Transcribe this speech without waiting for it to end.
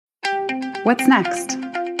What's next?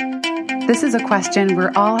 This is a question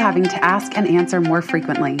we're all having to ask and answer more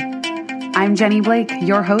frequently. I'm Jenny Blake,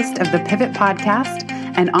 your host of the Pivot Podcast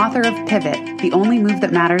and author of Pivot, The Only Move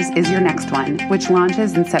That Matters Is Your Next One, which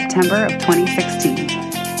launches in September of 2016.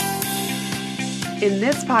 In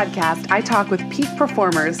this podcast, I talk with peak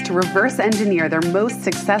performers to reverse engineer their most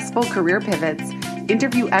successful career pivots,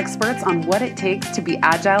 interview experts on what it takes to be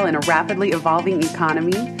agile in a rapidly evolving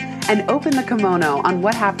economy, and open the kimono on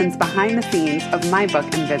what happens behind the scenes of my book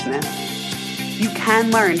and business. You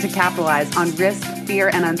can learn to capitalize on risk, fear,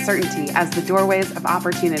 and uncertainty as the doorways of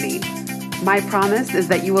opportunity. My promise is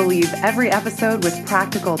that you will leave every episode with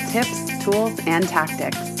practical tips, tools, and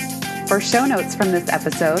tactics. For show notes from this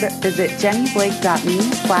episode, visit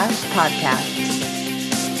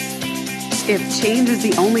jennyblake.me/podcast. If change is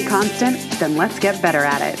the only constant, then let's get better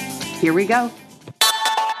at it. Here we go.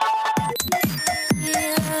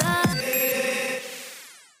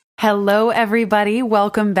 Hello, everybody.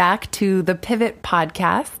 Welcome back to the Pivot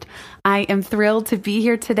Podcast. I am thrilled to be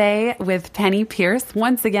here today with Penny Pierce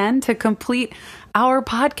once again to complete our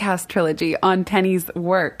podcast trilogy on Penny's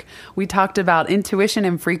work. We talked about intuition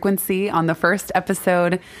and frequency on the first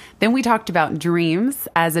episode. Then we talked about dreams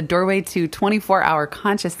as a doorway to 24-hour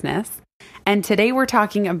consciousness. And today we're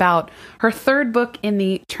talking about her third book in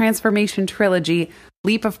the transformation trilogy,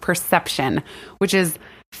 Leap of Perception, which is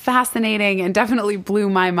fascinating and definitely blew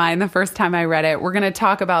my mind the first time I read it. We're going to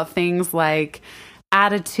talk about things like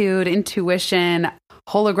attitude, intuition,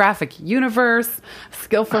 holographic universe,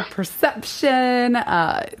 skillful perception,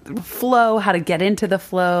 flow, how to get into the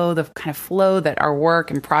flow, the kind of flow that our work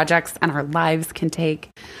and projects and our lives can take.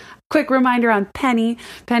 Quick reminder on Penny.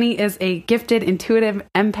 Penny is a gifted, intuitive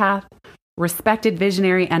empath, respected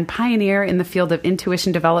visionary and pioneer in the field of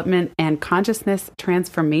intuition development and consciousness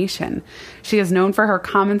transformation. She is known for her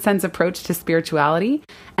common sense approach to spirituality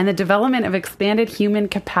and the development of expanded human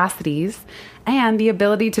capacities and the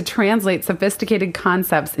ability to translate sophisticated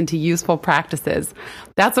concepts into useful practices.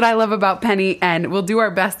 That's what I love about Penny, and we'll do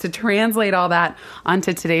our best to translate all that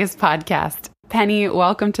onto today's podcast. Penny,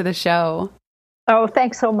 welcome to the show. Oh,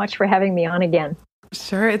 thanks so much for having me on again.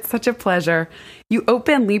 Sure, it's such a pleasure. You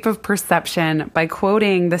open Leap of Perception by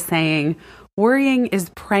quoting the saying, "Worrying is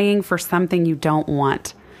praying for something you don't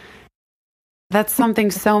want." That's something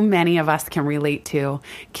so many of us can relate to.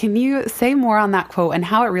 Can you say more on that quote and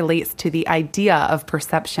how it relates to the idea of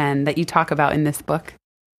perception that you talk about in this book?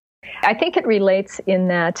 I think it relates in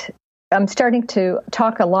that I'm starting to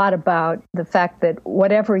talk a lot about the fact that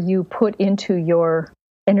whatever you put into your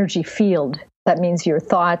energy field, that means your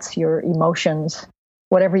thoughts, your emotions,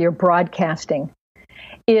 whatever you're broadcasting,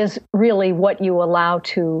 is really what you allow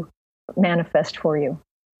to manifest for you.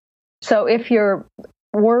 So if you're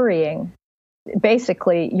worrying,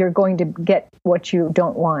 basically you're going to get what you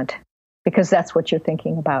don't want because that's what you're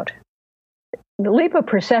thinking about. The leap of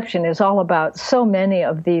perception is all about so many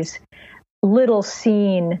of these little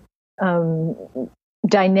seen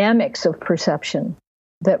dynamics of perception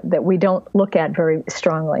that we don't look at very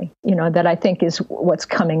strongly, that I think is what's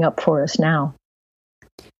coming up for us now.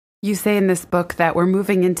 You say in this book that we're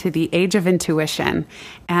moving into the age of intuition,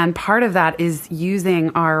 and part of that is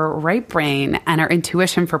using our right brain and our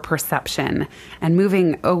intuition for perception and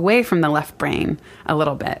moving away from the left brain a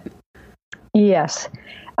little bit. Yes.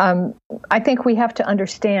 I think we have to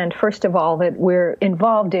understand, first of all, that we're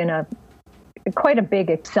involved in quite a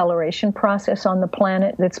big acceleration process on the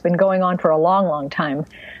planet that's been going on for a long, long time,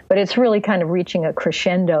 but it's really kind of reaching a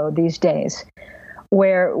crescendo these days,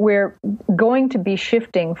 where we're going to be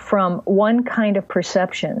shifting from one kind of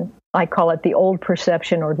perception, I call it the old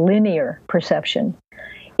perception or linear perception,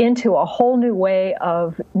 into a whole new way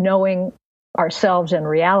of knowing ourselves and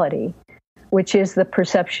reality, which is the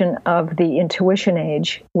perception of the intuition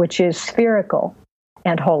age, which is spherical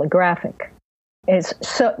and holographic.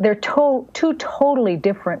 They're two totally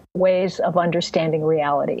different ways of understanding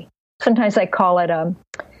reality. Sometimes I call it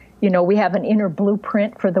we have an inner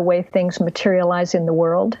blueprint for the way things materialize in the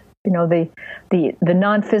world. The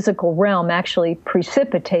non-physical realm actually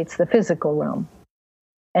precipitates the physical realm.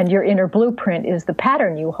 And your inner blueprint is the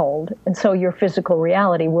pattern you hold. And so your physical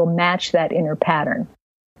reality will match that inner pattern.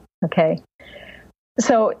 Okay?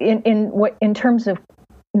 So in terms of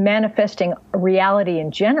manifesting reality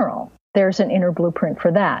in general, there's an inner blueprint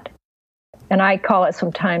for that. And I call it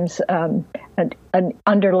sometimes an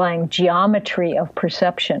underlying geometry of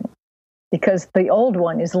perception, because the old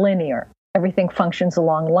one is linear. Everything functions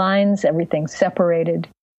along lines, everything's separated.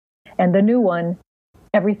 And the new one,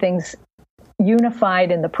 everything's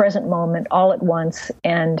unified in the present moment all at once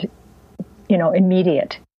and,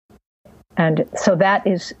 immediate. And so that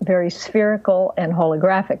is very spherical and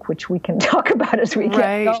holographic, which we can talk about as we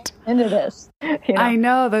get into this. I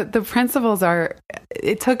know that the principles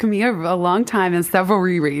it took me a long time and several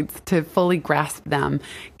rereads to fully grasp them.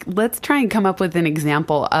 Let's try and come up with an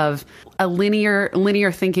example of a linear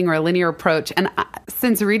thinking or a linear approach. And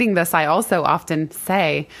since reading this, I also often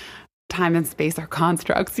say, time and space are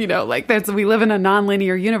constructs, we live in a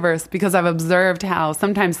nonlinear universe, because I've observed how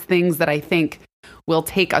sometimes things that I think will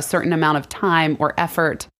take a certain amount of time or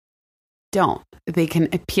effort don't. They can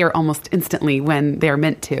appear almost instantly when they're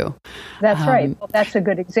meant to. That's right. Well, that's a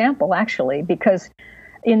good example, actually, because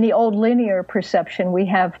in the old linear perception, we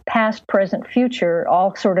have past, present, future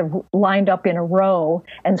all sort of lined up in a row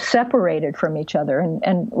and separated from each other.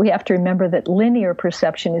 And we have to remember that linear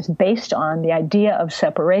perception is based on the idea of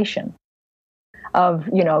separation, of,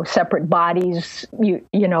 separate bodies,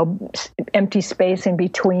 empty space in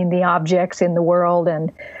between the objects in the world.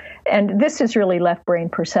 And this is really left brain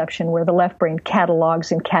perception, where the left brain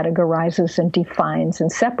catalogs and categorizes and defines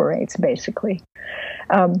and separates, basically.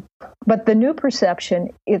 But the new perception,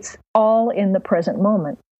 it's all in the present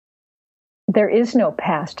moment. There is no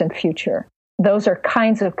past and future. Those are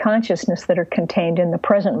kinds of consciousness that are contained in the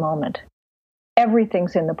present moment.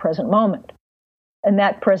 Everything's in the present moment. And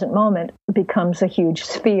that present moment becomes a huge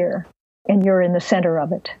sphere, and you're in the center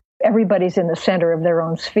of it. Everybody's in the center of their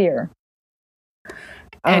own sphere.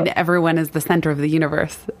 And everyone is the center of the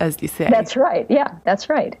universe, as you say. That's right. Yeah, that's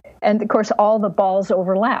right. And of course, all the balls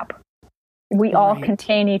overlap. We all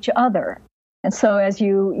contain each other. And so as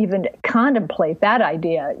you even contemplate that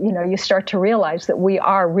idea, you start to realize that we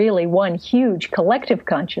are really one huge collective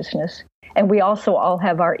consciousness. And we also all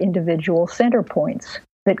have our individual center points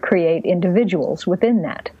that create individuals within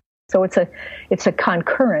that. So it's a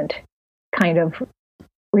concurrent kind of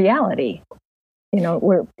reality.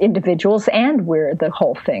 We're individuals and we're the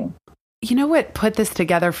whole thing. You know what put this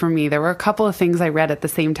together for me? There were a couple of things I read at the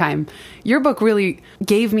same time. Your book really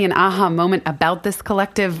gave me an aha moment about this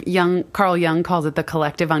collective. Carl Jung calls it the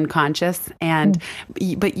collective unconscious.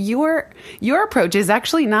 But your approach is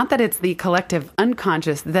actually not that it's the collective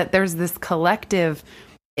unconscious, that there's this collective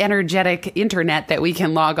energetic internet that we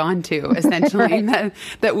can log on to, essentially. Right.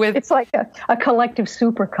 that with it's like a collective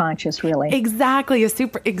super conscious, really. Exactly,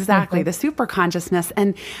 the super consciousness.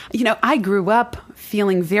 And I grew up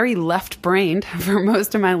feeling very left-brained for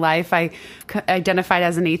most of my life. I identified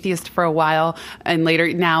as an atheist for a while, and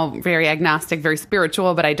later now very agnostic, very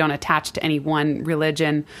spiritual, but I don't attach to any one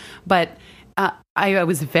religion. But I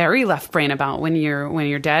was very left brain about when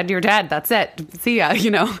you're dead, you're dead. That's it. See ya,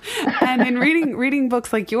 And in reading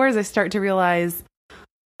books like yours, I start to realize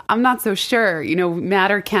I'm not so sure.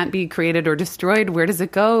 Matter can't be created or destroyed. Where does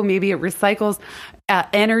it go? Maybe it recycles.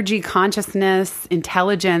 Energy, consciousness,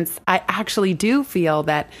 intelligence. I actually do feel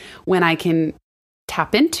that when I can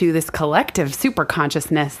tap into this collective super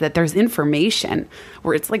consciousness, that there's information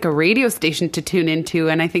where it's like a radio station to tune into.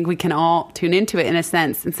 And I think we can all tune into it in a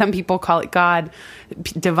sense. And some people call it God,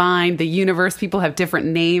 divine, the universe. People have different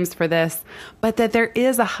names for this, but that there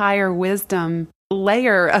is a higher wisdom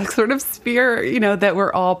layer, a sort of sphere, that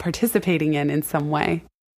we're all participating in some way.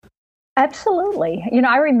 Absolutely.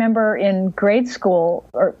 I remember in grade school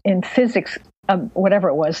or in physics, whatever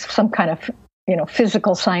it was, some kind of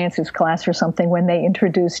physical sciences class or something, when they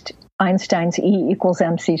introduced Einstein's E equals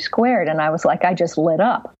mc squared. And I was like, I just lit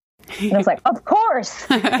up. And I was like, of course,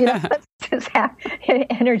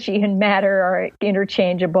 energy and matter are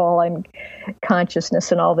interchangeable, and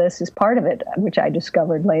consciousness and all this is part of it, which I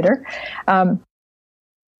discovered later.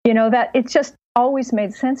 That it just always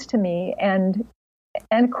made sense to me. And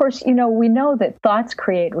of course, we know that thoughts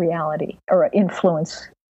create reality or influence,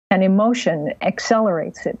 and emotion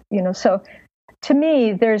accelerates it, so to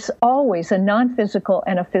me, there's always a non-physical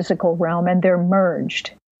and a physical realm, and they're merged.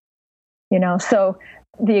 So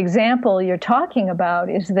the example you're talking about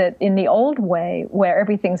is that in the old way, where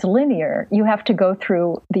everything's linear, you have to go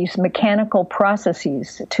through these mechanical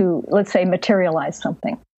processes to, let's say, materialize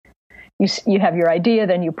something. You have your idea,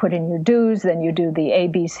 then you put in your dues, then you do the A,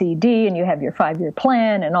 B, C, D, and you have your 5-year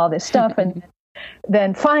plan and all this stuff, and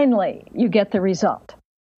then finally you get the result.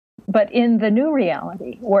 But in the new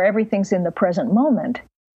reality, where everything's in the present moment,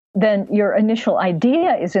 then your initial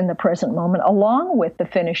idea is in the present moment, along with the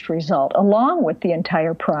finished result, along with the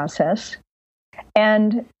entire process.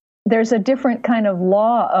 And there's a different kind of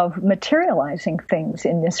law of materializing things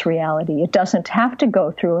in this reality. It doesn't have to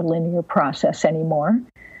go through a linear process anymore.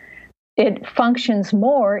 It functions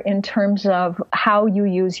more in terms of how you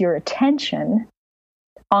use your attention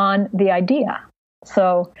on the idea.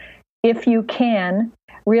 So if you can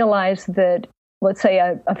realize that, let's say,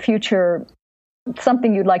 a future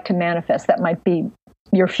something you'd like to manifest that might be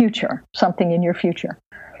your future, something in your future.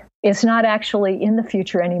 It's not actually in the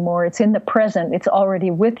future anymore. It's in the present. It's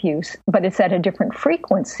already with you, but it's at a different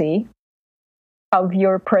frequency of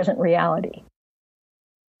your present reality.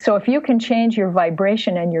 So if you can change your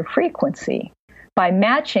vibration and your frequency by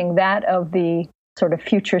matching that of the sort of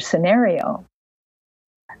future scenario,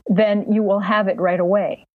 then you will have it right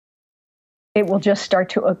away. It will just start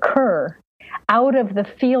to occur out of the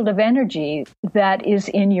field of energy that is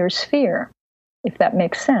in your sphere, if that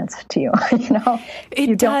makes sense to you.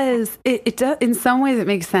 It does. It does. In some ways it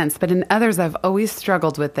makes sense, but in others I've always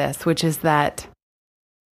struggled with this, which is that,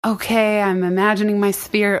 okay, I'm imagining my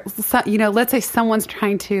sphere. So, let's say someone's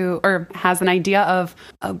trying to, or has an idea of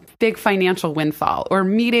a big financial windfall or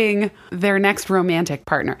meeting their next romantic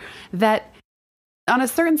partner. That, on a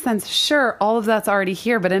certain sense, sure, all of that's already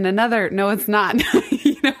here, but in another, no, it's not.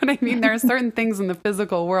 You know what I mean? There are certain things in the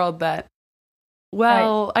physical world that,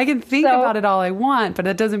 well, right. I can think about it all I want, but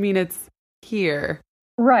that doesn't mean it's here.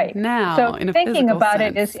 Right. Now, so in a thinking about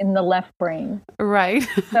sense. it is in the left brain. Right.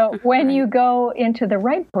 So when you go into the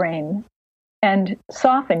right brain and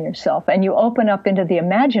soften yourself and you open up into the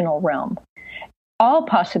imaginal realm, all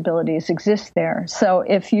possibilities exist there. So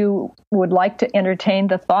if you would like to entertain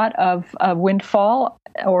the thought of a windfall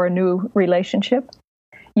or a new relationship,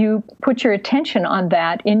 you put your attention on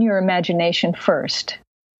that in your imagination first.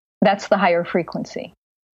 That's the higher frequency.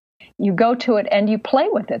 You go to it and you play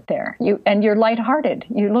with it there. You're lighthearted.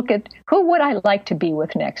 You look at, who would I like to be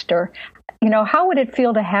with next? Or, how would it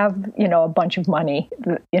feel to have, a bunch of money,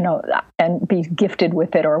 and be gifted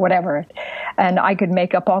with it or whatever. And I could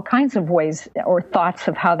make up all kinds of ways or thoughts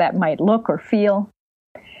of how that might look or feel.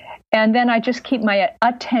 And then I just keep my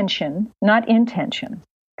attention, not intention,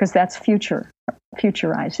 because that's futurizing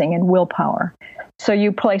and willpower. So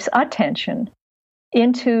you place attention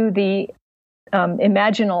into the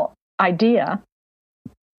imaginal idea,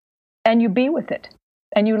 and you be with it,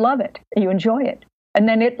 and you love it, and you enjoy it, and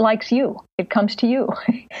then it likes you. It comes to you.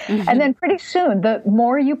 Mm-hmm. And then pretty soon, the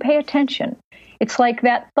more you pay attention, it's like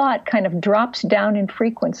that thought kind of drops down in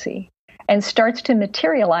frequency and starts to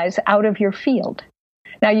materialize out of your field.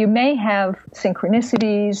 Now, you may have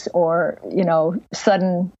synchronicities or,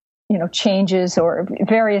 sudden, changes or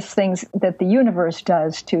various things that the universe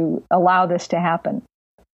does to allow this to happen.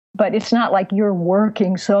 But it's not like you're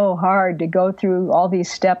working so hard to go through all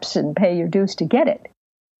these steps and pay your dues to get it.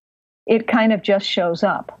 It kind of just shows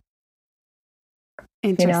up.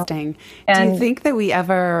 Interesting. Do you think that we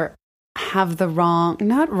ever have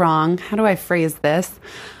not wrong, how do I phrase this?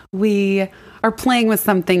 We are playing with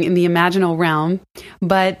something in the imaginal realm,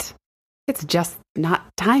 but it's just not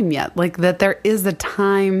time yet. Like that there is a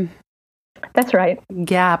time That's right.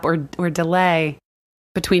 gap or delay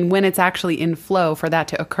between when it's actually in flow for that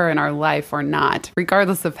to occur in our life or not,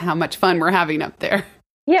 regardless of how much fun we're having up there.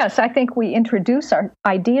 Yes, I think we introduce our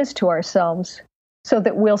ideas to ourselves so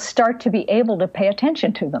that we'll start to be able to pay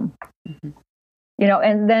attention to them. Mm-hmm.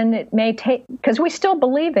 And then it may take, because we still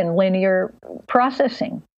believe in linear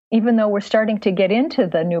processing, even though we're starting to get into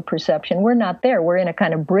the new perception. We're not there. We're in a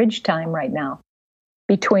kind of bridge time right now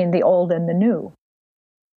between the old and the new.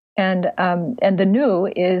 And the new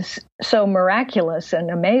is so miraculous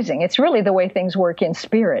and amazing. It's really the way things work in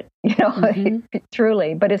spirit, mm-hmm.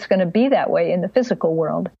 Truly. But it's going to be that way in the physical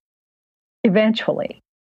world eventually.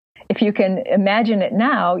 If you can imagine it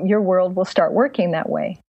now, your world will start working that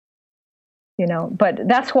way. But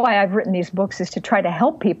that's why I've written these books, is to try to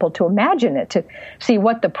help people to imagine it, to see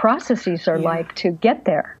what the processes are like to get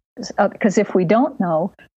there. Because if we don't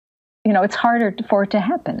know, it's harder for it to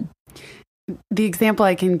happen. The example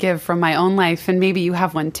I can give from my own life, and maybe you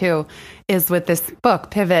have one too, is with this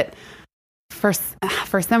book, Pivot.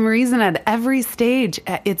 For some reason, at every stage,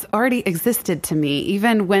 it's already existed to me.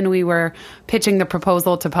 Even when we were pitching the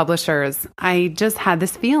proposal to publishers, I just had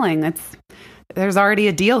this feeling there's already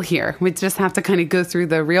a deal here. We just have to kind of go through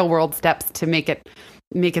the real world steps to make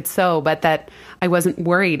it so, but that I wasn't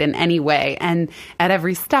worried in any way. And at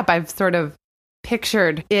every step, I've sort of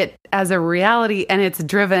pictured it as a reality, and it's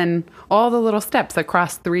driven all the little steps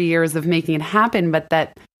across 3 years of making it happen, but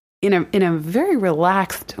that in a very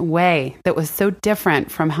relaxed way that was so different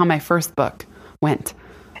from how my first book went.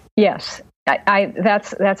 Yes,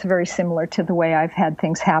 that's very similar to the way I've had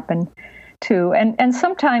things happen too. And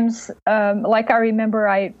sometimes, like I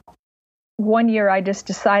remember, one year I just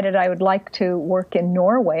decided I would like to work in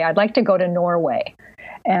Norway. I'd like to go to Norway,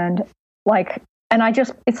 and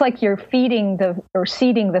it's like you're seeding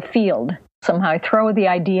the field somehow. I throw the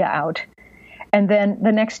idea out, and then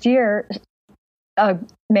the next year a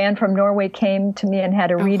man from Norway came to me and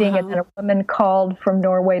had a reading, and then a woman called from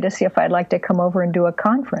Norway to see if I'd like to come over and do a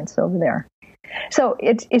conference over there. So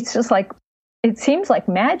it's just like, it seems like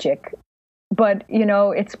magic, but,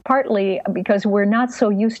 it's partly because we're not so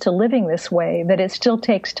used to living this way that it still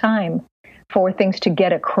takes time for things to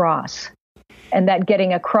get across. And that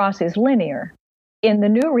getting across is linear. In the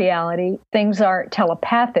new reality, things are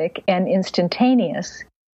telepathic and instantaneous.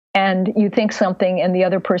 And you think something and the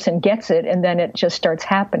other person gets it, and then it just starts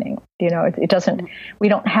happening. It doesn't, we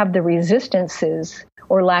don't have the resistances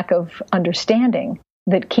or lack of understanding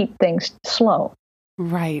that keep things slow.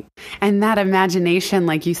 Right. And that imagination,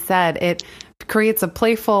 like you said, it creates a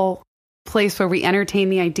playful place where we entertain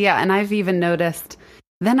the idea. And I've even noticed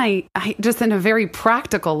then I just in a very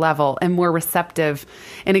practical level am more receptive.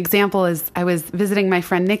 An example is I was visiting my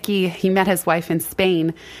friend Nikki. He met his wife in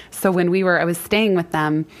Spain. So when I was staying with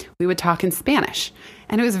them, we would talk in Spanish.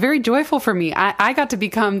 And it was very joyful for me. I got to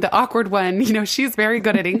become the awkward one. She's very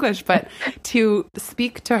good at English, but to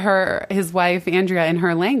speak to his wife, Andrea, in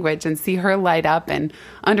her language and see her light up and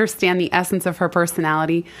understand the essence of her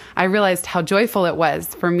personality, I realized how joyful it was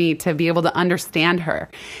for me to be able to understand her.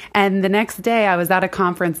 And the next day I was at a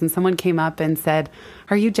conference and someone came up and said,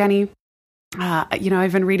 "Are you Jenny?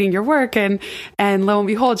 I've been reading your work," and lo and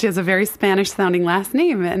behold, she has a very Spanish sounding last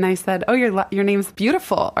name. And I said, "Oh, your name's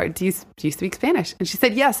beautiful. Or do you speak Spanish?" And she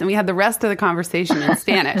said, "Yes." And we had the rest of the conversation in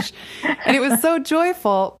Spanish. And it was so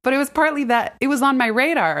joyful, but it was partly that it was on my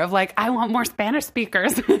radar of like, I want more Spanish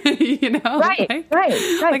speakers, Right.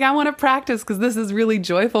 Like I want to practice because this is really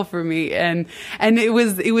joyful for me. And it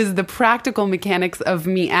was the practical mechanics of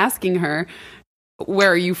me asking her,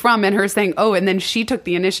 "Where are you from?" and her saying, "Oh," and then she took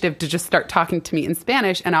the initiative to just start talking to me in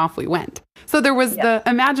Spanish, and off we went. So there was the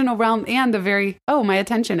imaginal realm and the very, my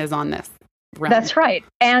attention is on this realm. That's right.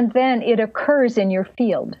 And then it occurs in your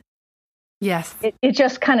field. Yes. It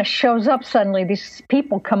just kind of shows up suddenly. These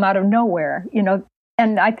people come out of nowhere,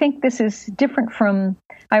 and I think this is different from,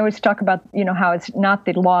 I always talk about, how it's not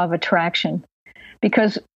the law of attraction,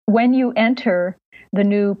 because when you enter the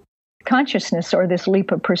new consciousness or this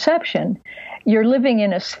leap of perception, you're living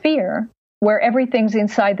in a sphere where everything's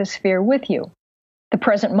inside the sphere with you. The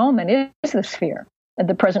present moment is the sphere. And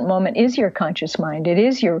the present moment is your conscious mind. It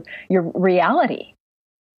is your reality.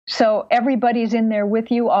 So everybody's in there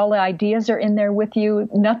with you. All the ideas are in there with you.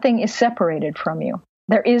 Nothing is separated from you.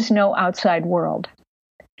 There is no outside world.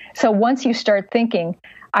 So once you start thinking,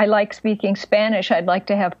 I like speaking Spanish, I'd like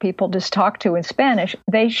to have people just talk to in Spanish,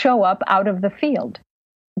 they show up out of the field.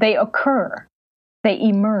 They occur. They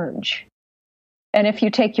emerge. And if you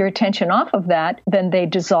take your attention off of that, then they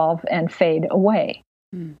dissolve and fade away.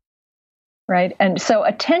 Right? And so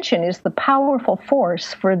attention is the powerful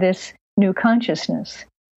force for this new consciousness,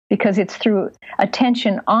 because it's through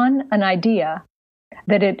attention on an idea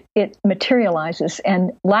that it materializes,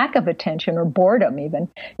 and lack of attention or boredom even,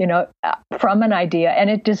 from an idea, and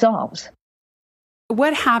it dissolves.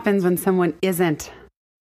 What happens when someone isn't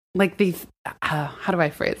like how do I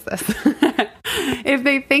phrase this? If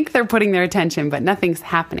they think they're putting their attention, but nothing's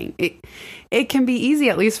happening, it can be easy,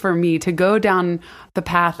 at least for me, to go down the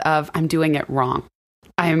path of I'm doing it wrong.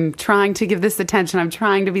 I'm trying to give this attention. I'm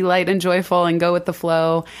trying to be light and joyful and go with the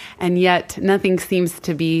flow. And yet nothing seems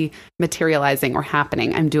to be materializing or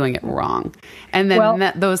happening. I'm doing it wrong. And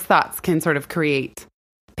then those thoughts can sort of create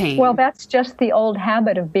pain. Well, that's just the old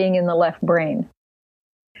habit of being in the left brain.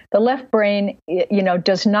 The left brain,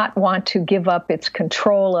 does not want to give up its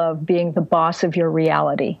control of being the boss of your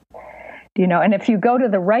reality. And if you go to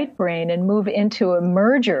the right brain and move into a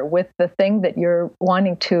merger with the thing that you're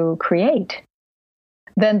wanting to create,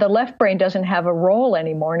 then the left brain doesn't have a role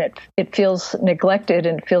anymore, and it feels neglected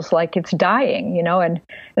and it feels like it's dying, and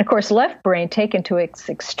of course, left brain taken to its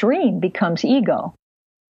extreme becomes ego.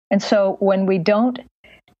 And so when we don't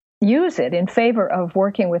use it in favor of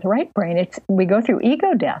working with right brain, we go through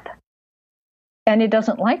ego death. And it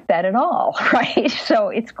doesn't like that at all, right? So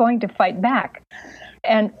it's going to fight back.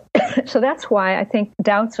 And so that's why I think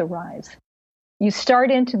doubts arise. You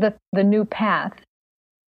start into the new path,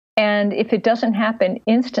 and if it doesn't happen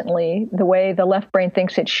instantly the way the left brain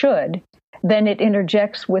thinks it should, then it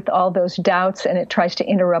interjects with all those doubts and it tries to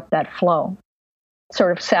interrupt that flow,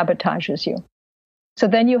 sort of sabotages you. So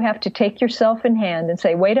then you have to take yourself in hand and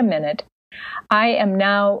say, wait a minute, I am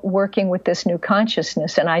now working with this new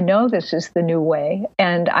consciousness, and I know this is the new way,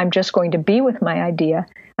 and I'm just going to be with my idea.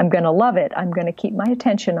 I'm going to love it. I'm going to keep my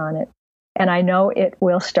attention on it, and I know it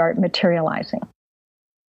will start materializing.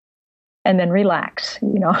 And then relax,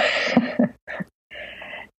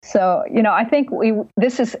 So, I think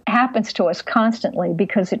this happens to us constantly,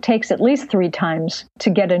 because it takes at least 3 times to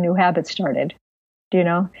get a new habit started.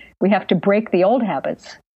 We have to break the old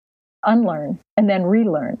habits, unlearn, and then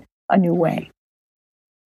relearn a new way.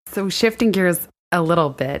 So shifting gears a little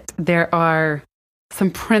bit, there are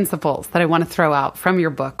some principles that I want to throw out from your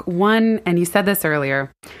book. One, and you said this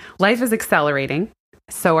earlier, life is accelerating.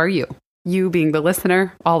 So are you. You being the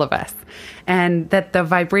listener, all of us. And that the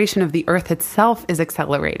vibration of the earth itself is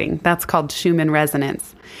accelerating. That's called Schumann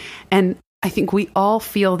resonance. And I think we all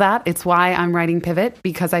feel that. It's why I'm writing Pivot,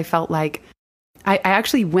 because I felt like I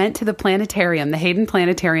actually went to the planetarium, the Hayden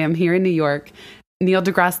Planetarium here in New York. Neil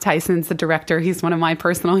deGrasse Tyson's the director. He's one of my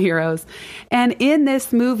personal heroes. And in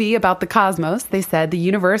this movie about the cosmos, they said the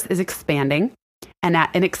universe is expanding and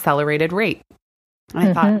at an accelerated rate. And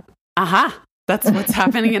I thought, aha, that's what's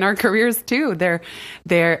happening in our careers too.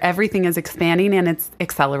 Everything is expanding and it's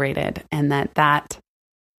accelerated, and that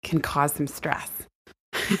can cause some stress.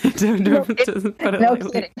 No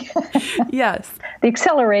kidding. Yes. The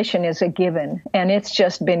acceleration is a given, and it's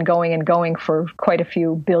just been going and going for quite a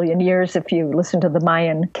few billion years if you listen to the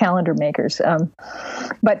Mayan calendar makers.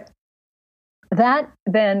 But that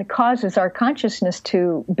then causes our consciousness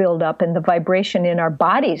to build up and the vibration in our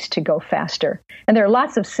bodies to go faster. And there are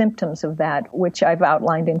lots of symptoms of that, which I've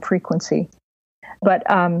outlined in Frequency. But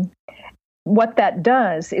what that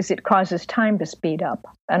does is it causes time to speed up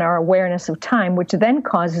and our awareness of time, which then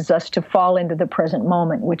causes us to fall into the present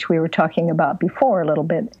moment, which we were talking about before a little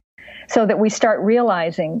bit, so that we start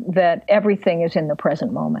realizing that everything is in the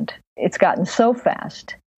present moment. It's gotten so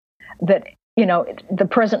fast that, the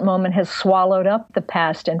present moment has swallowed up the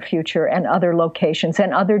past and future and other locations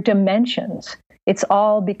and other dimensions. It's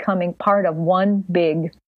all becoming part of one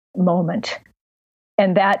big moment.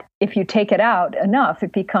 And that, if you take it out enough,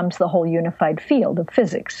 it becomes the whole unified field of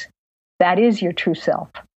physics. That is your true self,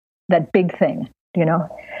 that big thing,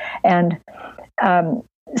 And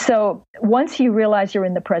so once you realize you're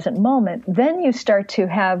in the present moment, then you start to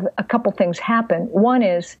have a couple things happen. One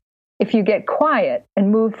is, if you get quiet and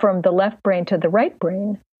move from the left brain to the right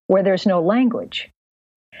brain, where there's no language,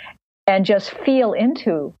 and just feel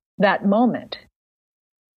into that moment,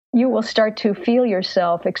 you will start to feel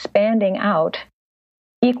yourself expanding out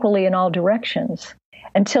equally in all directions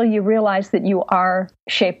until you realize that you are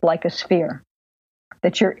shaped like a sphere,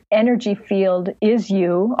 that your energy field is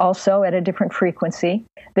you also at a different frequency,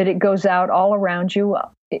 that it goes out all around you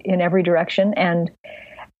in every direction, and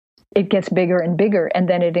it gets bigger and bigger, and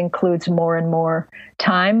then it includes more and more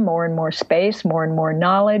time, more and more space, more and more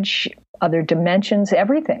knowledge, other dimensions,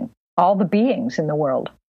 everything, all the beings in the world.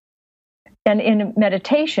 And in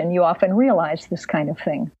meditation, you often realize this kind of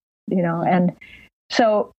thing, and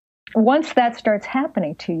so once that starts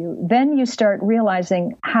happening to you, then you start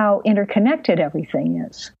realizing how interconnected everything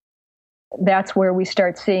is. That's where we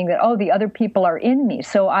start seeing that, the other people are in me,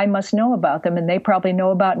 so I must know about them, and they probably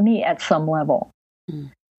know about me at some level.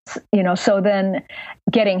 So then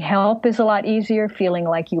getting help is a lot easier. Feeling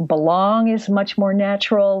like you belong is much more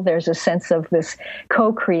natural. There's a sense of this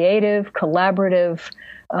co-creative, collaborative,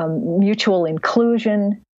 mutual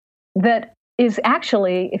inclusion that is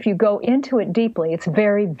actually, if you go into it deeply, it's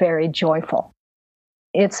very, very joyful.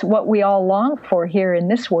 It's what we all long for here in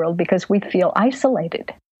this world because we feel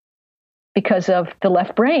isolated because of the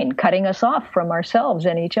left brain cutting us off from ourselves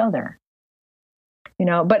and each other.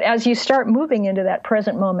 But as you start moving into that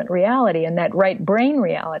present moment reality and that right brain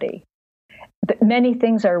reality, many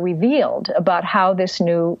things are revealed about how this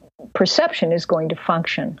new perception is going to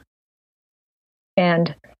function.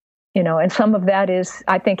 And and some of that is,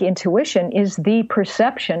 I think, intuition is the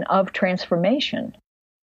perception of transformation.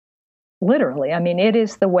 Literally. I mean, it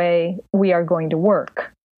is the way we are going to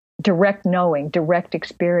work. Direct knowing, direct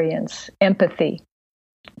experience, empathy,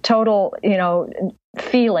 total,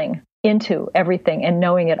 feeling into everything and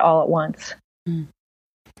knowing it all at once. You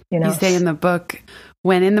say in the book,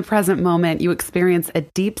 when in the present moment, you experience a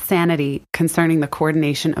deep sanity concerning the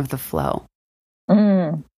coordination of the flow.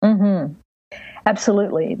 Mm-hmm.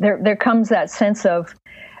 Absolutely. There comes that sense of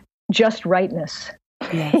just rightness.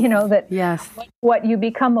 Yes. That yes. What you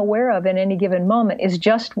become aware of in any given moment is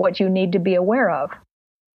just what you need to be aware of.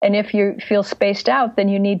 And if you feel spaced out, then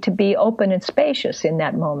you need to be open and spacious in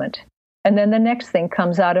that moment. And then the next thing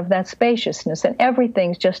comes out of that spaciousness, and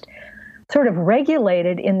everything's just sort of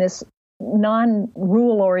regulated in this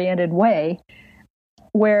non-rule-oriented way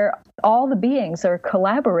where all the beings are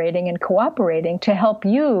collaborating and cooperating to help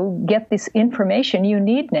you get this information you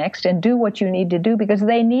need next and do what you need to do because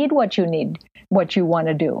they need what you need, what you want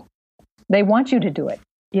to do. They want you to do it,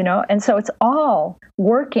 and so it's all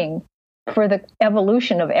working for the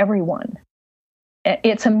evolution of everyone.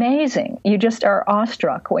 It's amazing. You just are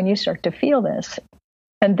awestruck when you start to feel this.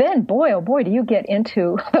 And then, boy, oh boy, do you get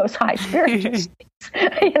into those high spiritual states.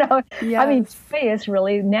 Yes. I mean, joy is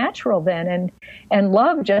really natural then. And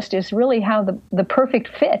love just is really how the perfect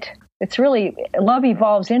fit. It's really, love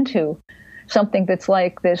evolves into something that's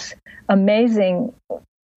like this amazing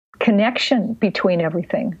connection between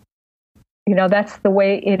everything. That's the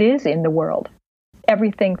way it is in the world.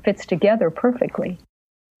 Everything fits together perfectly.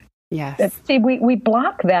 Yes. See, we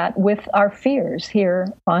block that with our fears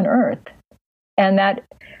here on earth. And that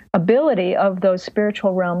ability of those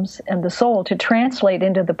spiritual realms and the soul to translate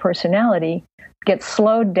into the personality gets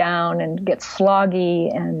slowed down and gets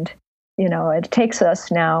sloggy. And, it takes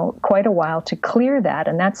us now quite a while to clear that.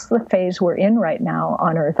 And that's the phase we're in right now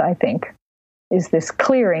on earth, I think, is this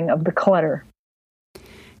clearing of the clutter.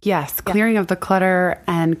 Yes, clearing of the clutter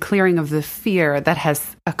and clearing of the fear that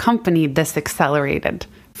has accompanied this accelerated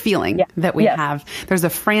feeling that we have. There's a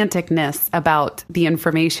franticness about the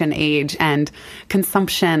information age and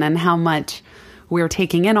consumption and how much we're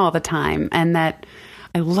taking in all the time. And that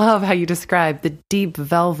I love how you describe the deep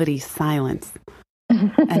velvety silence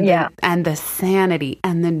and, and the sanity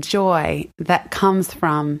and the joy that comes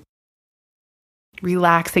from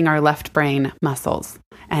relaxing our left brain muscles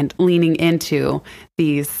and leaning into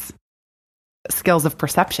these skills of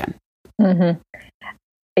perception. Mm-hmm.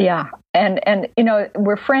 Yeah. And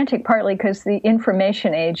we're frantic partly because the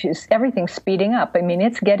information age is everything's speeding up. I mean,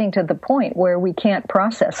 it's getting to the point where we can't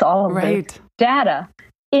process all of the data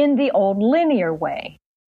in the old linear way.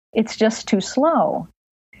 It's just too slow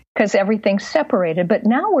because everything's separated. But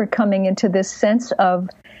now we're coming into this sense of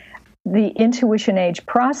the intuition age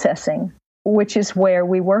processing, which is where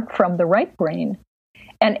we work from the right brain,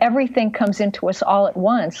 and everything comes into us all at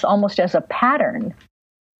once, almost as a pattern.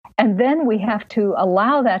 And then we have to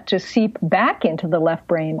allow that to seep back into the left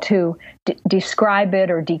brain to describe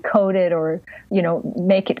it or decode it or,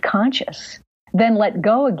 make it conscious. Then let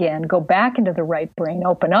go again, go back into the right brain,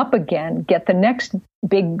 open up again, get the next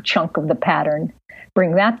big chunk of the pattern,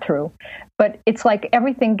 bring that through. But it's like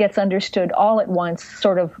everything gets understood all at once,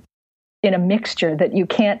 sort of in a mixture that you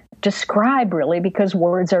can't describe really because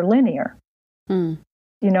words are linear. And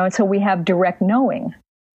so we have direct knowing.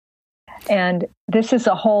 And this is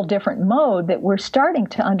a whole different mode that we're starting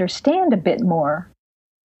to understand a bit more.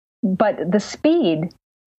 But the speed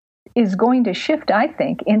is going to shift, I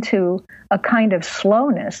think, into a kind of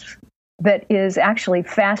slowness that is actually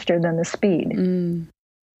faster than the speed.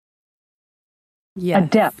 Yes. A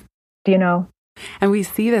depth, And we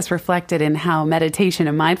see this reflected in how meditation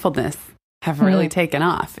and mindfulness have really taken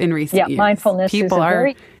off in recent years. Mindfulness People is a are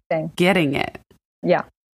very thing. Getting it. Yeah.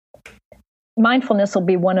 Mindfulness will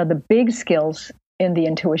be one of the big skills in the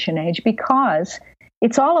intuition age because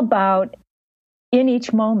it's all about, in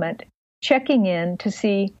each moment, checking in to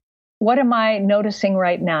see, what am I noticing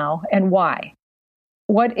right now and why?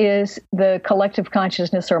 What is the collective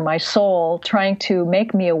consciousness or my soul trying to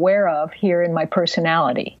make me aware of here in my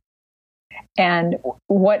personality? And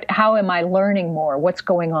how am I learning more? What's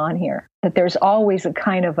going on here? That there's always a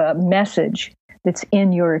kind of a message that's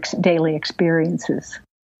in your daily experiences.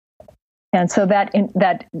 And so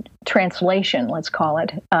that translation, let's call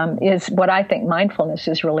it, is what I think mindfulness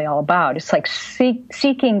is really all about. It's like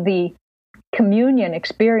seeking the communion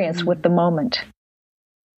experience with the moment.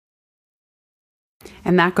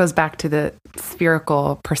 And that goes back to the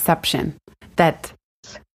spherical perception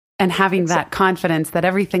and having that confidence that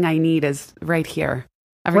everything I need is right here.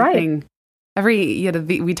 Everything,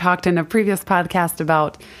 we talked in a previous podcast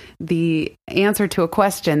about the answer to a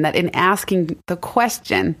question, that in asking the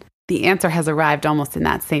question, the answer has arrived almost in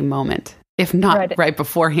that same moment, if not right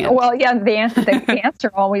beforehand. Well, yeah, the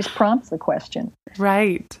answer always prompts the question.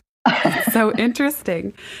 Right. So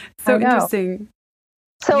interesting. So interesting.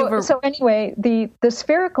 So anyway, the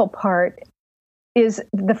spherical part is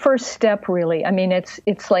the first step, really. I mean,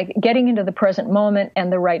 it's like getting into the present moment and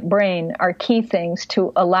the right brain are key things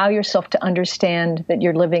to allow yourself to understand that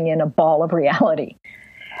you're living in a ball of reality.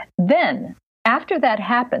 Then, after that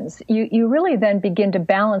happens, you really then begin to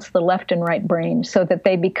balance the left and right brain so that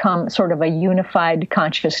they become sort of a unified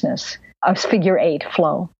consciousness, a figure 8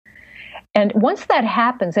 flow. And once that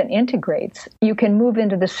happens and integrates, you can move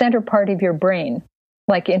into the center part of your brain,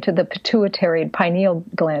 like into the pituitary and pineal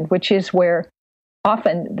gland, which is where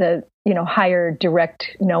often the higher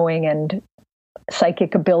direct knowing and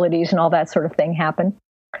psychic abilities and all that sort of thing happen.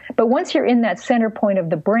 But once you're in that center point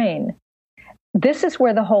of the brain, this is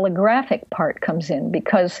where the holographic part comes in,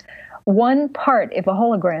 because one part of a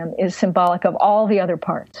hologram is symbolic of all the other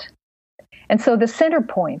parts. And so the center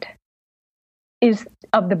point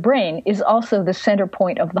of the brain is also the center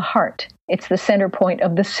point of the heart. It's the center point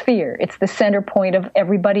of the sphere. It's the center point of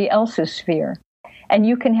everybody else's sphere. And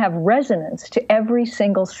you can have resonance to every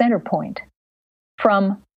single center point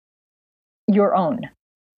from your own.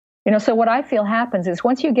 So what I feel happens is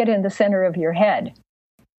once you get in the center of your head,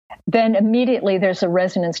 then immediately there's a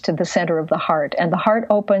resonance to the center of the heart. And the heart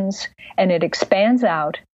opens and it expands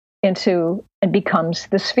out into and becomes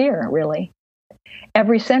the sphere, really.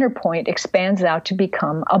 Every center point expands out to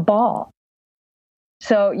become a ball.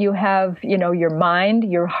 So you have, your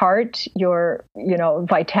mind, your heart, your,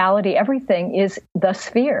 vitality, everything is the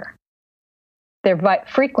sphere. They're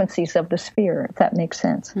frequencies of the sphere, if that makes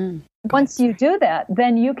sense. Once you do that,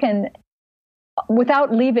 then you can,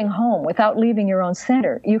 without leaving home, without leaving your own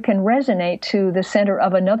center, you can resonate to the center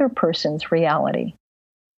of another person's reality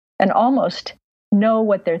and almost know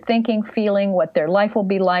what they're thinking, feeling, what their life will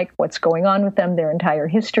be like, what's going on with them, their entire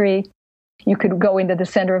history. You could go into the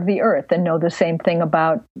center of the earth and know the same thing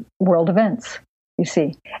about world events, you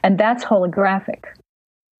see. And that's holographic.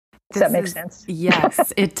 Does that make sense?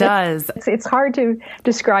 Yes, it does. It's hard to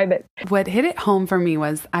describe it. What hit it home for me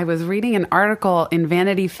was I was reading an article in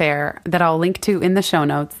Vanity Fair that I'll link to in the show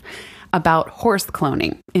notes about horse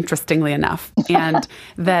cloning, interestingly enough. And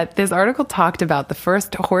that this article talked about the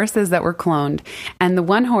first horses that were cloned. And the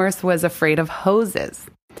one horse was afraid of hoses.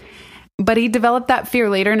 But he developed that fear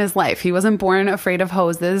later in his life. He wasn't born afraid of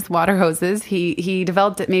hoses, water hoses. He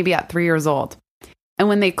developed it maybe at 3 years old. And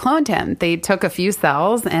when they cloned him, they took a few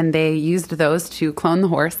cells and they used those to clone the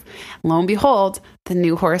horse. Lo and behold, the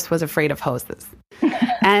new horse was afraid of hoses.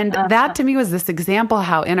 And that to me was this example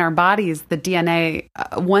how in our bodies, the DNA,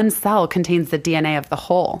 one cell contains the DNA of the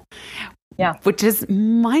whole. Yeah. Which is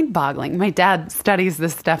mind-boggling. My dad studies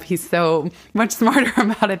this stuff. He's so much smarter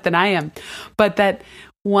about it than I am. But that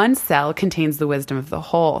one cell contains the wisdom of the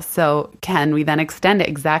whole. So can we then extend it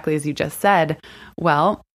exactly as you just said?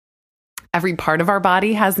 Well, every part of our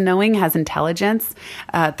body has knowing, has intelligence.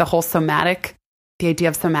 The whole somatic, the idea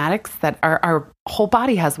of somatics, that our whole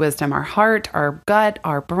body has wisdom, our heart, our gut,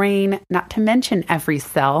 our brain, not to mention every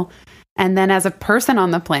cell. And then as a person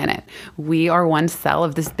on the planet, we are one cell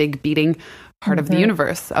of this big beating heart of the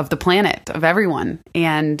universe, of the planet, of everyone.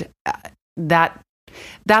 And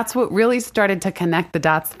that's what really started to connect the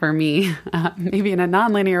dots for me, maybe in a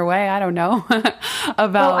nonlinear way, I don't know,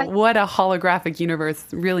 about what a holographic universe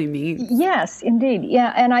really means. Yes, indeed.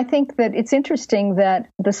 Yeah, and I think that it's interesting that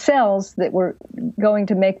the cells that were going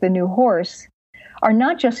to make the new horse are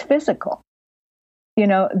not just physical.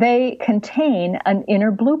 They contain an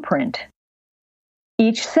inner blueprint.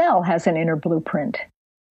 Each cell has an inner blueprint.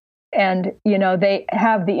 And, they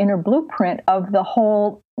have the inner blueprint of the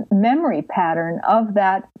whole memory pattern of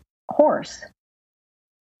that horse.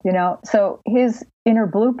 So his inner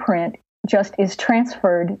blueprint just is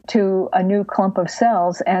transferred to a new clump of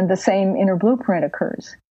cells and the same inner blueprint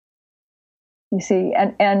occurs. You see,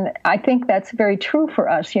 and I think that's very true for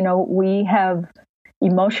us. We have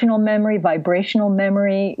emotional memory, vibrational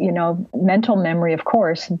memory, mental memory, of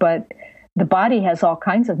course, but the body has all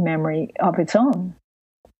kinds of memory of its own.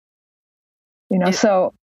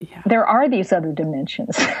 There are these other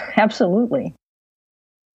dimensions. Absolutely.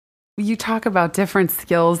 You talk about different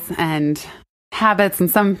skills and habits and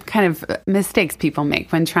some kind of mistakes people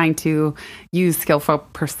make when trying to use skillful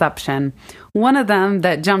perception. One of them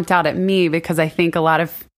that jumped out at me, because I think a lot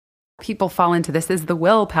of people fall into this, is the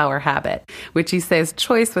willpower habit, which you say is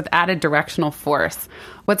choice with added directional force.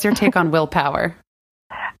 What's your take on willpower?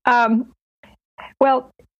 Well,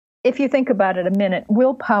 if you think about it a minute,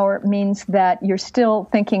 willpower means that you're still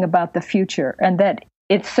thinking about the future and that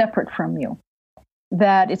it's separate from you,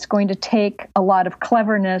 that it's going to take a lot of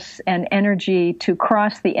cleverness and energy to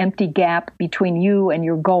cross the empty gap between you and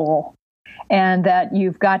your goal, and that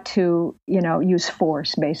you've got to, use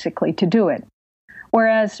force basically to do it.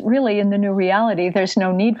 Whereas really in the new reality, there's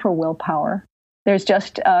no need for willpower. There's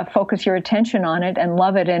just focus your attention on it and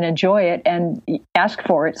love it and enjoy it and ask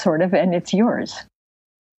for it sort of, and it's yours.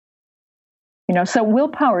 So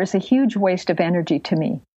willpower is a huge waste of energy to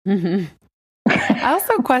me. Mm-hmm. I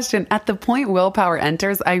also question, at the point willpower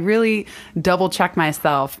enters, I really double check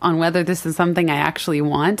myself on whether this is something I actually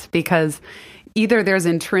want, because either there's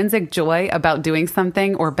intrinsic joy about doing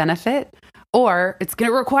something or benefit, or it's going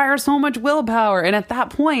to require so much willpower. And at that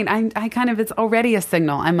point, I kind of, it's already a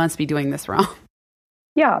signal I must be doing this wrong.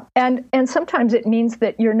 Yeah. And sometimes it means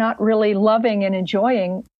that you're not really loving and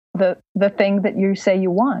enjoying the thing that you say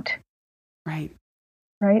you want. Right.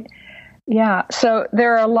 Right. Yeah. So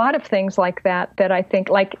there are a lot of things like that I think,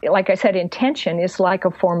 like I said, intention is like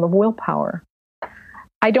a form of willpower.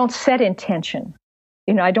 I don't set intention.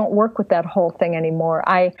 I don't work with that whole thing anymore.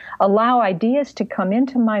 I allow ideas to come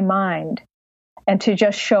into my mind and to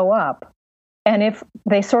just show up. And if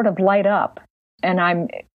they sort of light up, and I'm,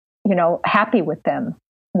 happy with them,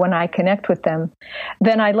 when I connect with them,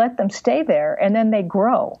 then I let them stay there, and then they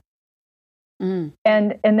grow. And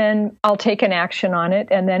then I'll take an action on it,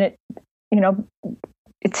 and then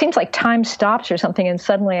it seems like time stops or something, and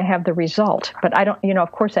suddenly I have the result. But I don't,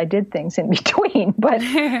 of course I did things in between, but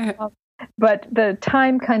the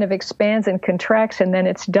time kind of expands and contracts, and then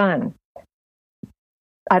it's done.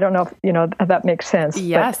 I don't know if, that makes sense.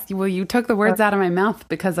 Yes. Well, you took the words out of my mouth,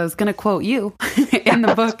 because I was going to quote you in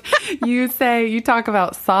the book. You talk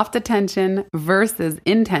about soft attention versus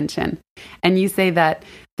intention. And you say that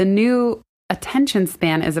the new attention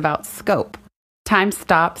span is about scope. Time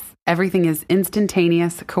stops. Everything is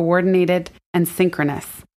instantaneous, coordinated, and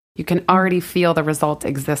synchronous. You can already feel the result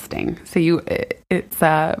existing. So it's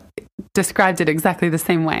described it exactly the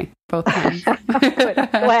same way, both times. Good. I'm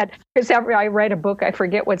glad, because every I write a book, I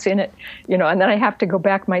forget what's in it, and then I have to go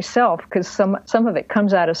back myself, because some of it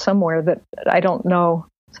comes out of somewhere that I don't know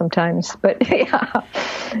sometimes. But yeah,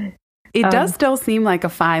 it does still seem like a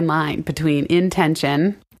fine line between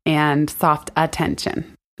intention and soft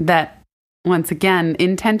attention. That, once again,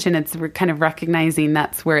 intention, it's kind of recognizing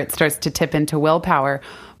that's where it starts to tip into willpower.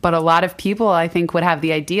 But a lot of people, I think, would have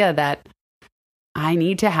the idea that I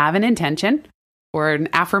need to have an intention or an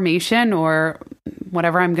affirmation or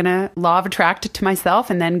whatever, I'm going to law of attract to myself,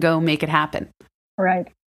 and then go make it happen. Right.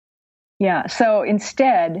 Yeah. So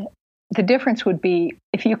instead, the difference would be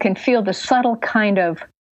if you can feel the subtle kind of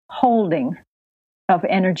holding of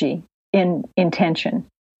energy in intention.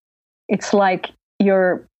 It's like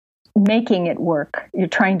you're making it work. You're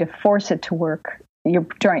trying to force it to work. You're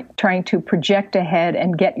trying to project ahead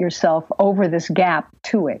and get yourself over this gap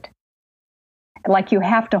to it. Like you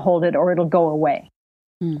have to hold it or it'll go away.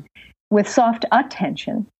 With soft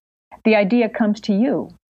attention, the idea comes to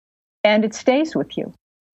you and it stays with you.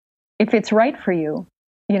 If it's right for you,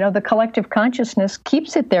 the collective consciousness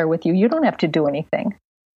keeps it there with you. You don't have to do anything.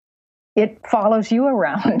 It follows you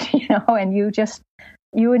around, and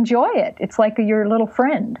you enjoy it. It's like your little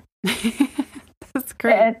friend. That's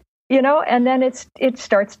great. And then it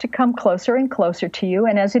starts to come closer and closer to you.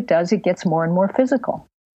 And as it does, it gets more and more physical.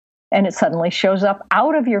 And it suddenly shows up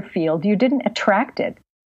out of your field. You didn't attract it.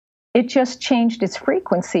 It just changed its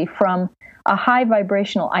frequency from a high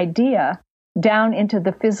vibrational idea down into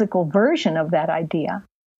the physical version of that idea.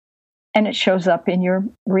 And it shows up in your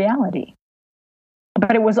reality.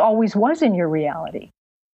 But it always was in your reality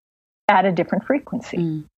at a different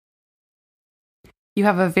frequency. You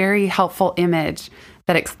have a very helpful image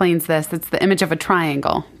that explains this. It's the image of a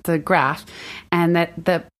triangle. It's a graph. And that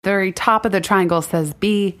the very top of the triangle says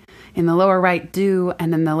be, in the lower right do,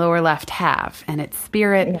 and in the lower left have. And it's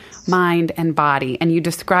spirit, yes, mind, and body. And you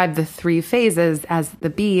describe the three phases as the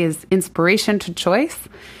B is inspiration to choice,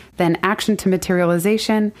 then action to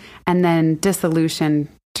materialization, and then dissolution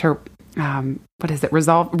to,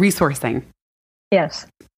 resourcing. Yes.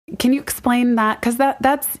 Can you explain that? Because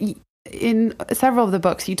that's in several of the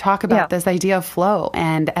books, you talk about this idea of flow,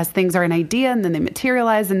 and as things are an idea and then they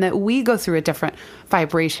materialize, and that we go through a different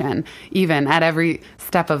vibration even at every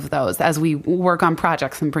step of those as we work on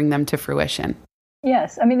projects and bring them to fruition.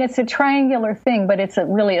 Yes. I mean, it's a triangular thing, but it's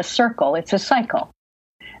really a circle. It's a cycle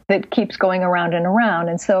that keeps going around and around.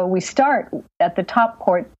 And so we start at the top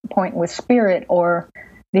point with spirit or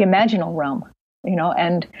the imaginal realm,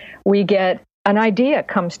 and we get an idea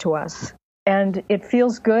comes to us. And it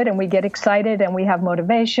feels good, and we get excited, and we have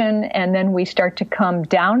motivation, and then we start to come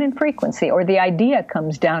down in frequency, or the idea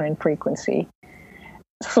comes down in frequency,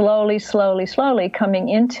 slowly, slowly, slowly coming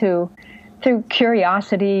into, through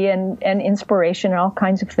curiosity and inspiration and all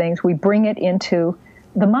kinds of things, we bring it into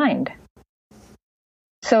the mind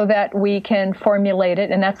so that we can formulate it,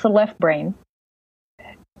 and that's the left brain,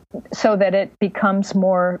 so that it becomes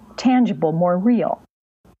more tangible, more real.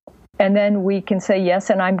 And then we can say, yes,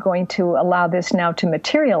 and I'm going to allow this now to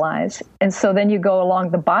materialize. And so then you go along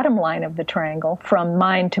the bottom line of the triangle from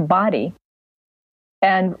mind to body.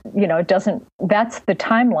 And, that's the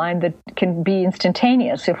timeline that can be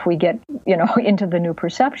instantaneous if we get, into the new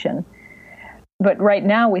perception. But right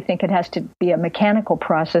now we think it has to be a mechanical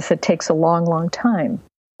process that takes a long, long time.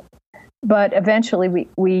 But eventually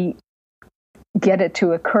we get it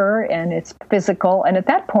to occur, and it's physical. And at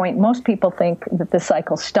that point, most people think that the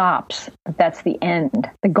cycle stops, that that's the end.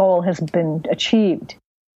 The goal has been achieved.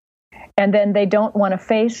 And then they don't want to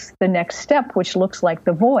face the next step, which looks like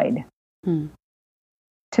the void to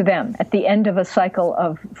them. At the end of a cycle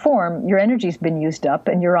of form, your energy's been used up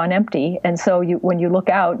and you're on empty. And so when you look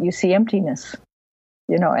out, you see emptiness,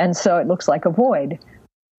 and so it looks like a void.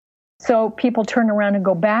 So people turn around and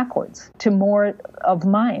go backwards to more of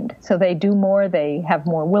mind. So they do more, they have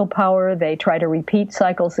more willpower, they try to repeat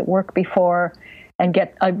cycles that worked before and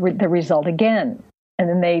get the result again. And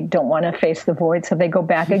then they don't want to face the void, so they go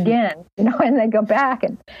back again, and they go back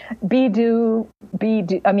and do,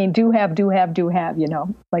 have,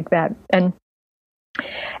 like that. And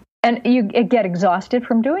you get exhausted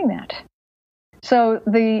from doing that. So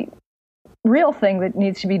the real thing that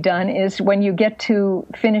needs to be done is when you get to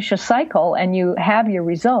finish a cycle and you have your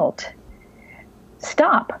result,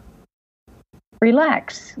 stop,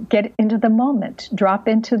 relax, get into the moment, drop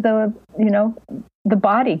into the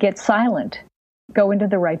body, get silent, go into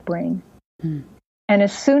the right brain. And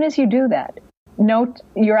as soon as you do that, note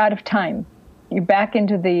you're out of time. You're back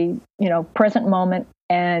into the, present moment,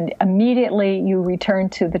 and immediately you return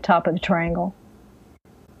to the top of the triangle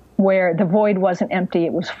where the void wasn't empty,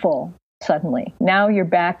 it was full. Suddenly. Now you're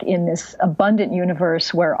back in this abundant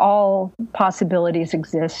universe where all possibilities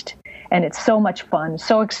exist, and it's so much fun,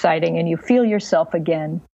 so exciting, and you feel yourself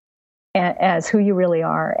again as who you really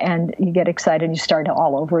are, and you get excited and you start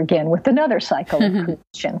all over again with another cycle of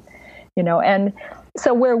creation. And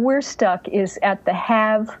so where we're stuck is at the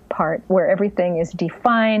have part, where everything is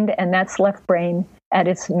defined, and that's left brain at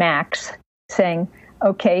its max, saying,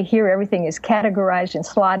 okay, here everything is categorized and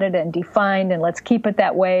slotted and defined, and let's keep it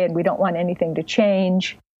that way, and we don't want anything to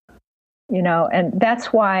change, and that's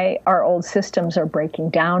why our old systems are breaking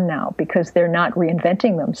down now, because they're not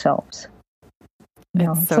reinventing themselves.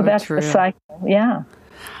 So that's true. The cycle. Yeah.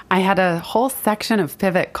 I had a whole section of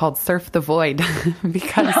Pivot called Surf the Void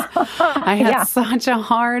because I had such a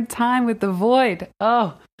hard time with the void.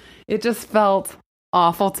 Oh, it just felt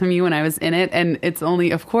awful to me when I was in it. And it's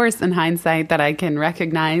only, of course, in hindsight that I can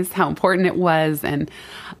recognize how important it was. And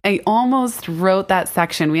I almost wrote that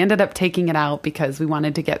section. We ended up taking it out because we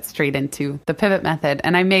wanted to get straight into the pivot method.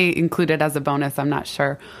 And I may include it as a bonus, I'm not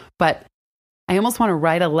sure. But I almost want to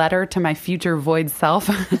write a letter to my future void self.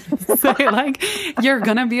 Say you're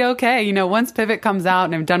going to be okay. Once Pivot comes out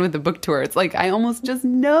and I'm done with the book tour, it's like I almost just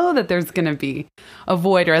know that there's going to be a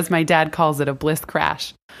void, or as my dad calls it, a bliss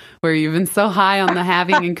crash, where you've been so high on the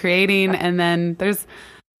having and creating, and then there's,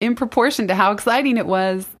 in proportion to how exciting it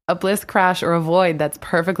was, a bliss crash or a void that's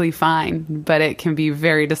perfectly fine, but it can be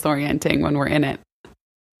very disorienting when we're in it.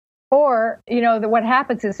 Or, what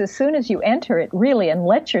happens is as soon as you enter it really and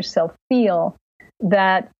let yourself feel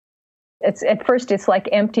that at first it's like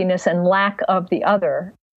emptiness and lack of the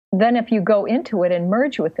other. Then if you go into it and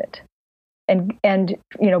merge with it and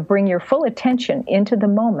bring your full attention into the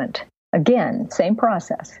moment, again, same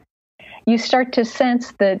process, you start to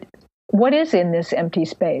sense that what is in this empty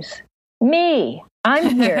space? Me.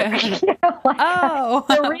 I'm here.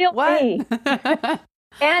 The real me.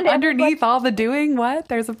 And underneath all the doing, what?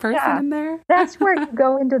 There's a person in there? That's where you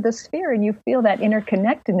go into the sphere and you feel that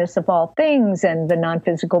interconnectedness of all things and the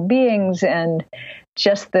non-physical beings and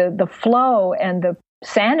just the flow and the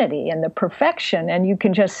sanity and the perfection. And you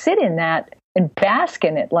can just sit in that and bask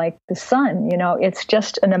in it like the sun. It's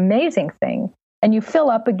just an amazing thing. And you fill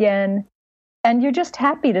up again, and you're just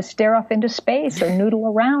happy to stare off into space or noodle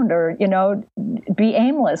around or, be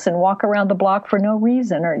aimless and walk around the block for no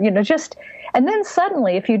reason or, and then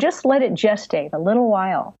suddenly, if you just let it gestate a little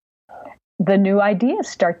while, the new ideas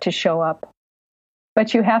start to show up.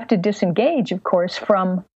 But you have to disengage, of course,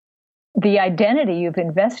 from the identity you've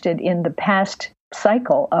invested in the past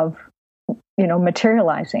cycle of,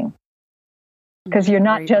 materializing. Because you're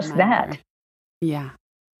not just reminder. That. Yeah.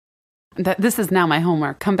 This is now my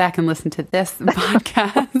homework. Come back and listen to this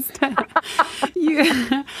podcast.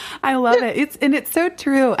 I love it. It's so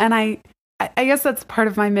true. And I guess that's part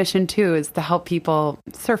of my mission too, is to help people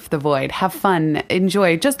surf the void, have fun,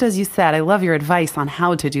 enjoy. Just as you said, I love your advice on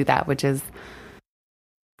how to do that, which is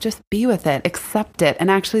just be with it, accept it. And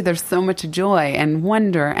actually there's so much joy and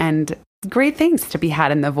wonder and great things to be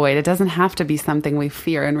had in the void. It doesn't have to be something we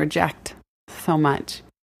fear and reject so much.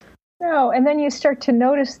 No, and then you start to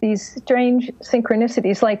notice these strange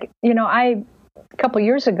synchronicities. Like, a couple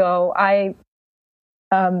years ago, I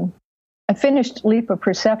finished Leap of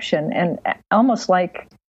Perception, and almost like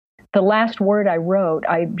the last word I wrote,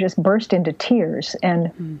 I just burst into tears,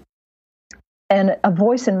 and a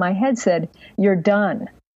voice in my head said, "You're done."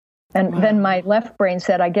 And then my left brain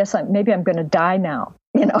said, "I guess maybe I'm going to die now."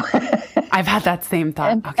 I've had that same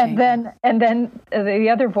thought. And then the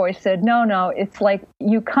other voice said, no, it's like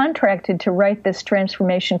you contracted to write this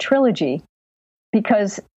transformation trilogy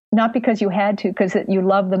not because you had to, because you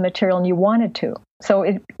love the material and you wanted to.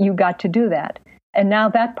 So you got to do that. And now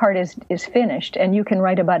that part is finished, and you can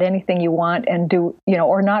write about anything you want and do,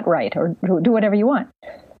 or not write, or do whatever you want.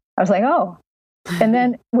 I was like, oh, And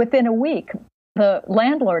then within a week, the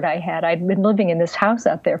landlord I'd been living in this house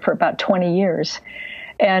out there for about 20 years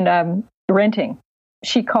and renting.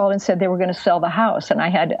 She called and said they were going to sell the house, and I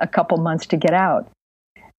had a couple months to get out.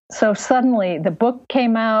 So suddenly the book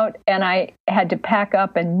came out, and I had to pack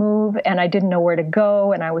up and move, and I didn't know where to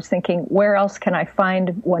go. And I was thinking, where else can I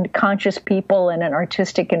find conscious people in an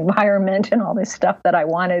artistic environment and all this stuff that I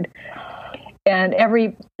wanted? And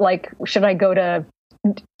should I go to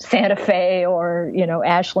Santa Fe or,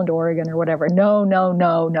 Ashland, Oregon or whatever?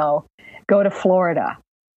 No. Go to Florida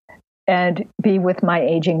and be with my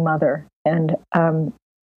aging mother. And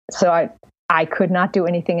so I could not do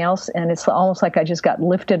anything else. And it's almost like I just got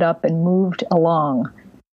lifted up and moved along.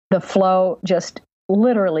 The flow just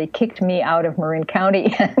literally kicked me out of Marin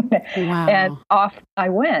County and off I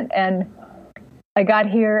went. And I got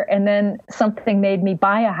here, and then something made me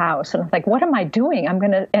buy a house. And I was like, what am I doing? I'm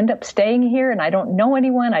going to end up staying here, and I don't know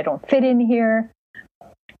anyone. I don't fit in here.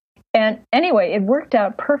 And anyway, it worked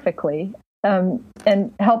out perfectly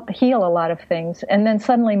and helped heal a lot of things. And then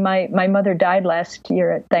suddenly my mother died last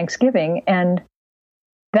year at Thanksgiving. And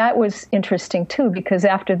that was interesting, too, because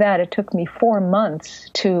after that, it took me 4 months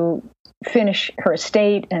to finish her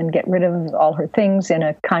estate and get rid of all her things in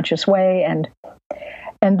a conscious way. And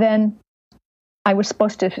then I was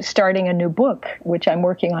supposed to be starting a new book, which I'm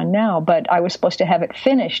working on now, but I was supposed to have it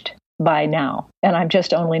finished by now, and I'm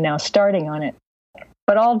just only now starting on it.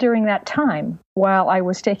 But all during that time, while I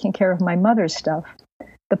was taking care of my mother's stuff,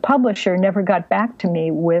 the publisher never got back to me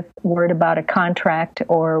with word about a contract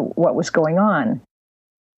or what was going on.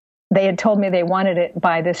 They had told me they wanted it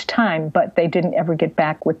by this time, but they didn't ever get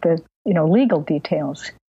back with the, legal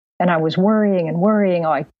details. And I was worrying,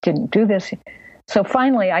 oh, I didn't do this. So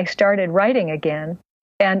finally, I started writing again,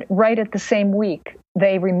 and right at the same week,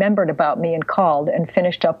 they remembered about me and called and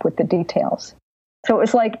finished up with the details. So it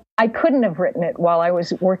was like I couldn't have written it while I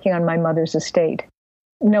was working on my mother's estate.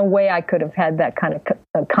 No way I could have had that kind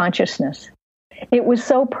of consciousness. It was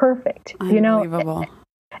so perfect, Unbelievable.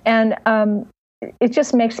 And it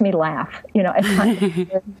just makes me laugh, at times,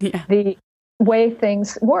 yeah. The way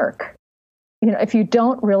things work. If you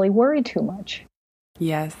don't really worry too much.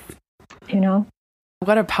 Yes.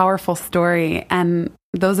 What a powerful story. And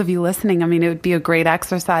those of you listening, it would be a great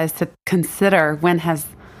exercise to consider, when has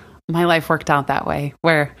my life worked out that way,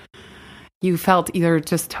 where you felt either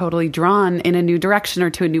just totally drawn in a new direction or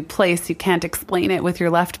to a new place. You can't explain it with your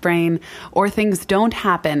left brain, or things don't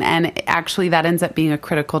happen. And actually that ends up being a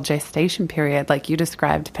critical gestation period, like you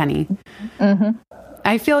described, Penny. Mm-hmm.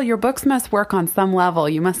 I feel your books must work on some level.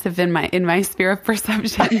 You must have been in my sphere of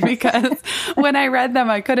perception, because when I read them,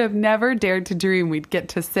 I could have never dared to dream we'd get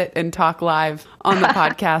to sit and talk live on the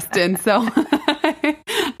podcast. And so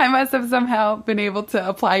I must have somehow been able to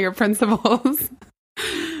apply your principles.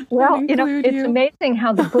 Well, it's amazing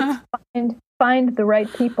how the books find the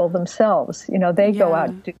right people themselves. They go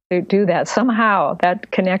out to do that. Somehow that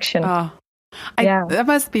connection. That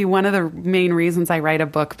must be one of the main reasons I write a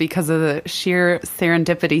book, because of the sheer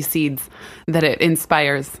serendipity seeds that it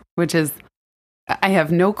inspires, which is, I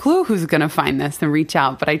have no clue who's going to find this and reach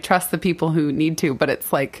out, but I trust the people who need to. But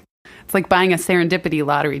it's like buying a serendipity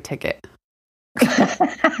lottery ticket,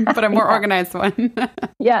 but a more organized one.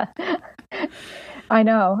 Yeah, I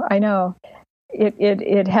know.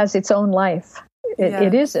 It has its own life.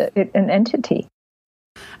 It is an entity.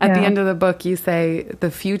 At the end of the book, you say,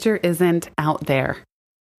 the future isn't out there.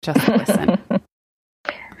 Just listen.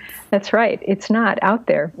 That's right. It's not out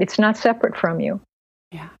there. It's not separate from you.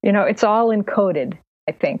 Yeah. It's all encoded,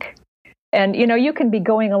 I think. And, you can be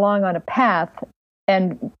going along on a path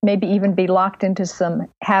and maybe even be locked into some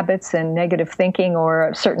habits and negative thinking, or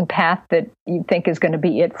a certain path that you think is going to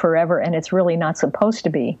be it forever, and it's really not supposed to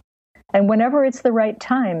be. And whenever it's the right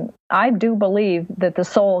time, I do believe that the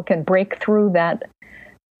soul can break through that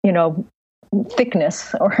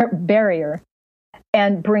thickness or barrier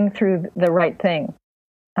and bring through the right thing.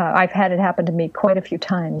 I've had it happen to me quite a few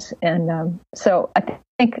times. And so I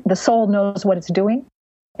think the soul knows what it's doing,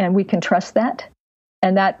 and we can trust that.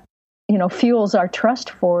 And that, fuels our trust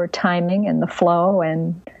for timing and the flow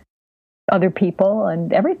and other people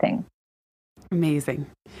and everything. Amazing.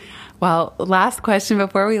 Well, last question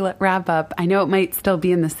before we wrap up. I know it might still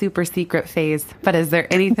be in the super secret phase, but is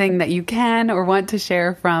there anything that you can or want to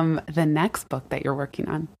share from the next book that you're working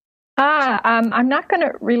on? I'm not going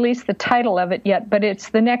to release the title of it yet, but it's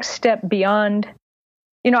the next step beyond.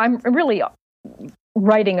 I'm really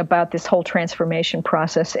writing about this whole transformation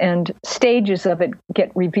process, and stages of it get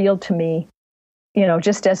revealed to me,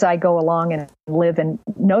 just as I go along and live and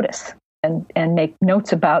notice. And make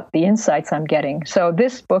notes about the insights I'm getting. So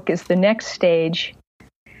this book is the next stage.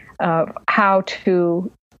 how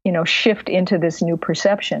to, shift into this new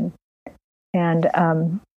perception. And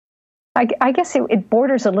I guess it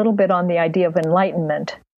borders a little bit on the idea of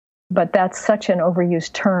enlightenment, but that's such an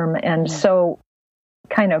overused term and so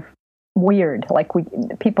kind of weird. Like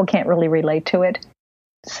people can't really relate to it.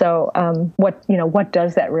 So what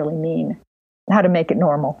does that really mean? How to make it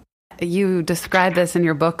normal? You describe this in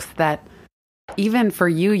your books that even for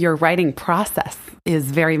you, your writing process is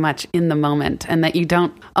very much in the moment, and that you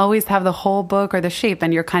don't always have the whole book or the shape,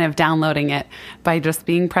 and you're kind of downloading it by just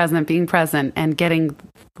being present and getting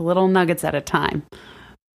little nuggets at a time.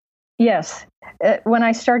 Yes. When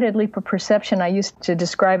I started Leap of Perception, I used to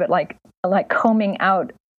describe it like combing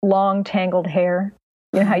out long tangled hair.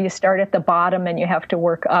 You know how you start at the bottom and you have to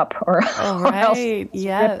work up, or else rip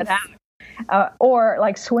it out. Or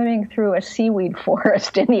like swimming through a seaweed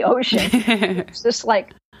forest in the ocean. It's just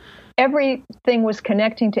like everything was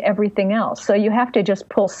connecting to everything else. So you have to just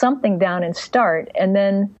pull something down and start, and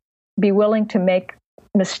then be willing to make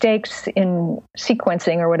mistakes in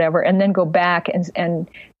sequencing or whatever, and then go back and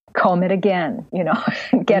comb it again,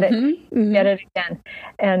 get it again.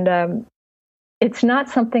 And it's not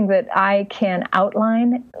something that I can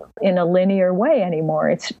outline in a linear way anymore.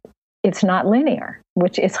 It's not linear,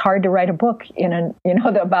 which is hard to write a book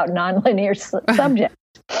about nonlinear subjects.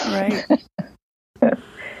 Right.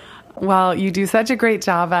 Well, you do such a great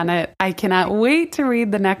job on it. I cannot wait to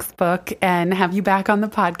read the next book and have you back on the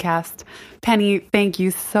podcast. Penny, thank you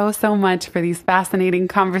so, so much for these fascinating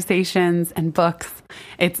conversations and books.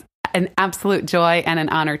 It's an absolute joy and an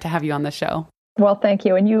honor to have you on the show. Well, thank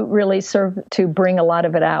you. And you really serve to bring a lot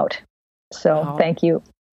of it out. So Thank you.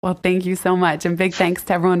 Well, thank you so much. And big thanks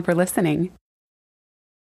to everyone for listening.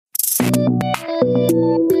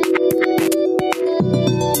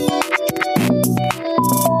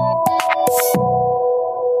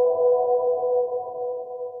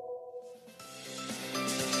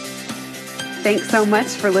 Thanks so much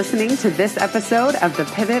for listening to this episode of the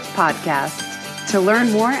Pivot Podcast. To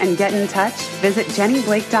learn more and get in touch, visit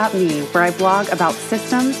jennyblake.me, where I blog about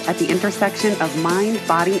systems at the intersection of mind,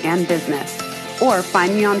 body, and business. Or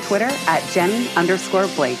find me on Twitter at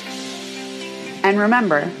Jenny_Blake. And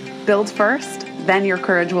remember, build first, then your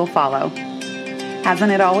courage will follow.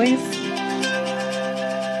 Hasn't it always?